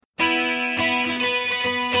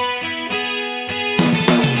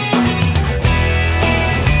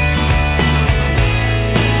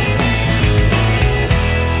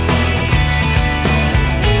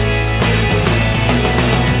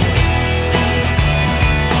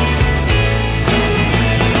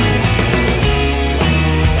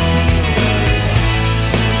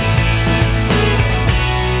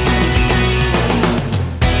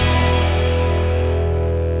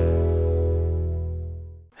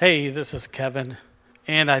Hey, this is Kevin,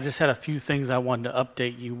 and I just had a few things I wanted to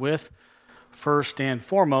update you with. First and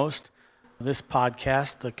foremost, this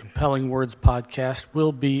podcast, the Compelling Words podcast,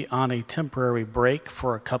 will be on a temporary break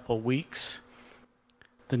for a couple weeks.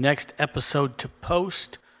 The next episode to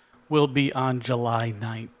post will be on July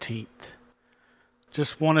 19th.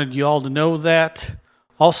 Just wanted you all to know that.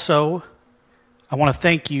 Also, I want to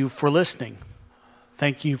thank you for listening.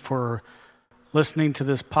 Thank you for listening to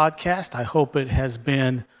this podcast. I hope it has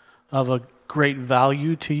been of a great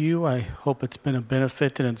value to you. I hope it's been a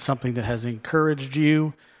benefit and it's something that has encouraged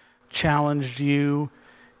you, challenged you,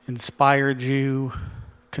 inspired you,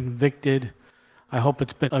 convicted. I hope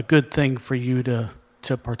it's been a good thing for you to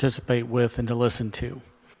participate with and to listen to.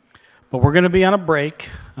 But we're going to be on a break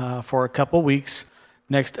for a couple weeks.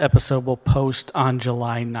 Next episode will post on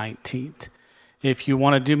July 19th. If you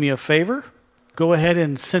want to do me a favor, go ahead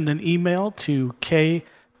and send an email to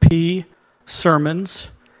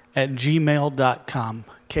kpsermons@gmail.com.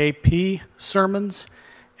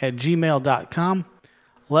 kpsermons@gmail.com.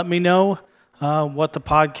 Let me know what the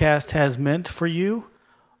podcast has meant for you,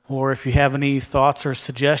 or if you have any thoughts or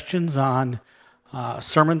suggestions on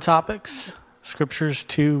sermon topics, scriptures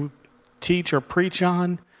to teach or preach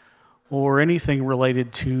on, or anything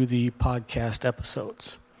related to the podcast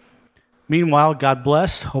episodes. Meanwhile, God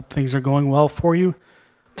bless. Hope things are going well for you.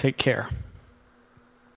 Take care.